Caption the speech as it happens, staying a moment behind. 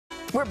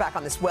We're back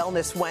on this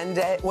Wellness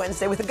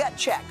Wednesday with a gut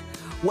check.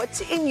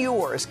 What's in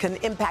yours can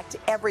impact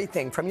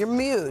everything from your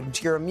mood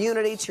to your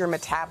immunity to your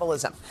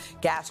metabolism.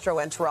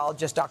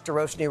 Gastroenterologist Dr.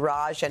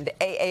 Roshini and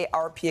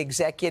AARP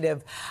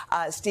executive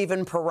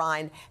Stephen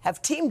Perrine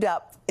have teamed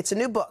up. It's a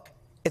new book.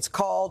 It's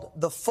called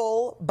The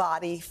Full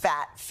Body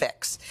Fat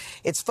Fix.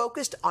 It's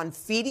focused on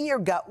feeding your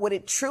gut what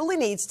it truly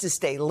needs to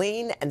stay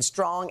lean and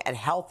strong and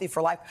healthy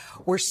for life.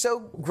 We're so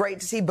great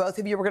to see both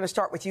of you. We're going to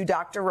start with you,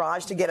 Dr.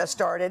 Raj, to get us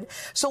started.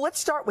 So let's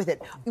start with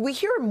it. We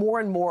hear more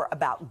and more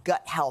about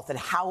gut health and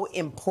how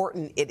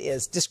important it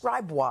is.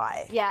 Describe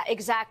why. Yeah,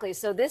 exactly.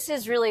 So this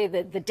is really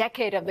the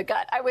decade of the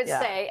gut, I would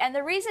say. And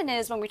the reason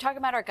is when we talk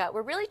about our gut,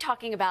 we're really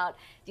talking about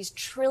these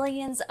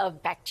trillions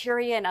of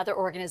bacteria and other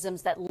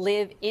organisms that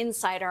live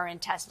inside our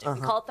intestines.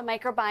 We call it the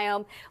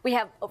microbiome. We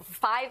have over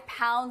 5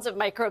 pounds of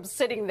microbes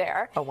sitting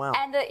there. Oh, wow.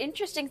 And the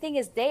interesting thing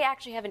is they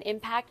actually have an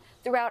impact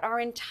throughout our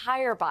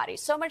entire body,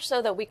 so much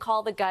so that we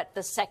call the gut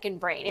the second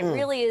brain. It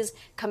really is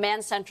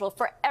command central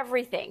for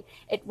everything.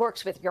 It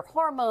works with your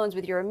hormones,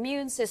 with your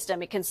immune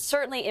system. It can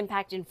certainly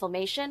impact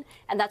inflammation,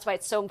 and that's why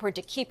it's so important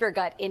to keep your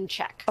gut in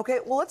check. Okay,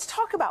 well, let's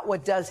talk about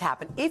what does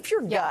happen. If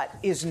your gut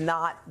is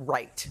not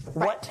right,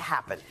 what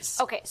happens?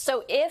 Okay,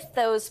 so if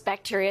those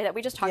bacteria that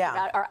we just talked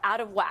about are out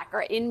of whack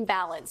or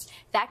imbalanced,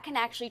 that can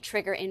actually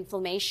trigger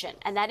inflammation.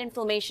 And that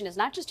inflammation is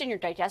not just in your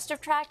digestive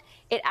tract,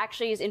 it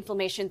actually is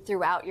inflammation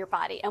throughout your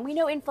body. And we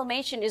know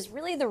inflammation is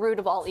really the root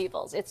of all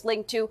evils. It's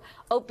linked to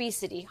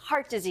obesity,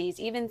 heart disease,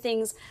 even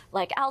things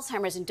like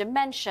Alzheimer's and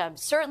dementia,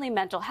 certainly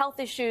mental health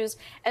issues.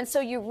 And so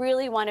you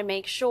really want to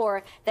make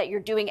sure that you're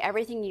doing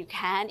everything you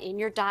can in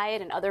your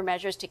diet and other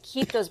measures to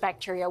keep those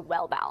bacteria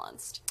well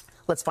balanced.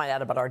 Let's find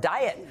out about our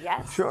diet.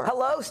 Yes. Sure.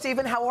 Hello,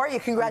 Stephen. How are you?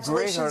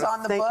 Congratulations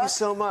on the book. Thank you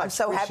so much. I'm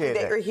so happy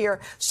that you're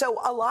here. So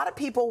a lot of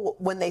people,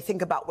 when they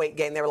think about weight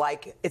gain, they're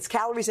like, it's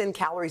calories in,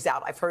 calories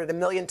out. I've heard it a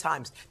million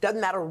times.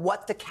 Doesn't matter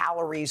what the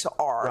calories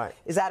are. Right.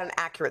 Is that an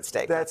accurate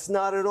statement? That's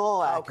not at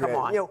all accurate. Oh,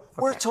 come on. You know,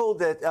 we're told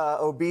that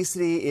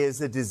obesity is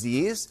a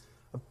disease.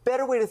 A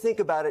better way to think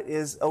about it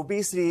is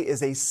obesity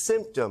is a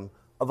symptom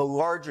of a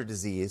larger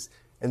disease,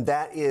 and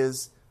that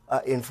is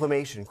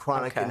inflammation,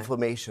 chronic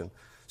inflammation.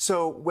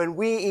 So when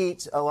we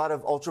eat a lot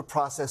of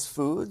ultra-processed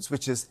foods,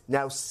 which is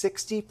now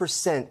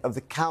 60% of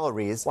the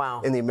calories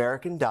in the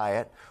American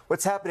diet,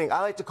 what's happening,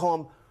 I like to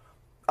call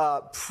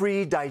them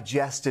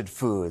pre-digested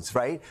foods,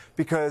 right?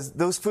 Because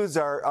those foods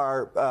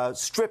are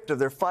stripped of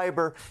their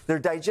fiber. They're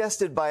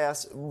digested by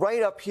us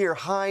right up here,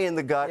 high in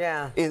the gut,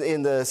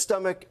 in the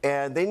stomach,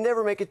 and they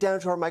never make it down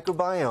to our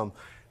microbiome.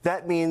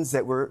 That means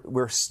that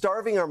we're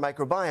starving our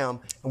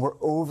microbiome and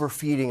we're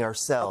overfeeding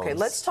ourselves. Okay,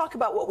 let's talk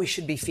about what we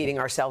should be feeding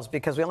ourselves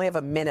because we only have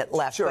a minute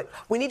left. Sure. But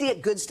we need to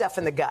get good stuff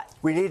in the gut.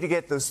 We need to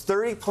get those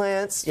 30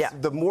 plants.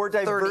 The more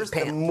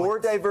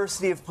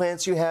diversity of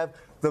plants you have,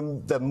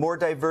 the more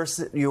diverse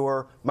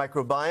your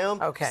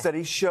microbiome.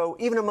 Studies show,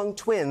 even among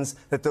twins,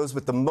 that those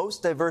with the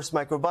most diverse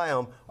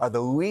microbiome are the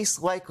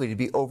least likely to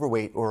be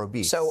overweight or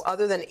obese. So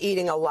other than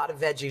eating a lot of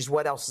veggies,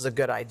 what else is a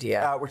good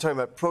idea? We're talking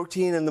about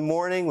protein in the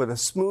morning with a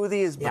smoothie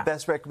is the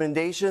best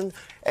recommendation.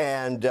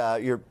 And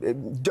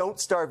don't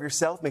starve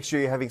yourself. Make sure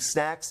you're having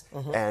snacks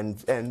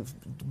and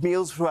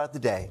meals throughout the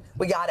day.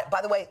 We got it.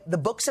 By the way, the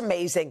book's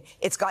amazing.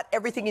 It's got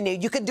everything you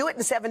need. You can do it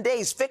in 7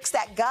 days. Fix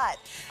that gut.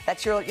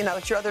 That's your,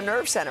 that's your other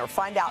nerve center.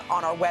 Find out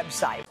on our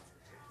website.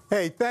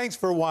 Hey, thanks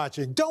for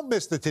watching. Don't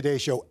miss the Today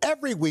Show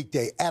every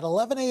weekday at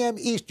 11 a.m.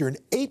 Eastern,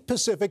 8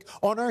 Pacific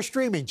on our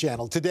streaming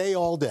channel, Today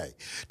All Day.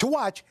 To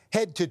watch,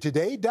 head to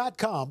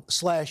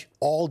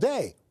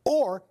today.com/allday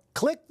or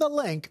click the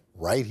link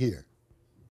right here.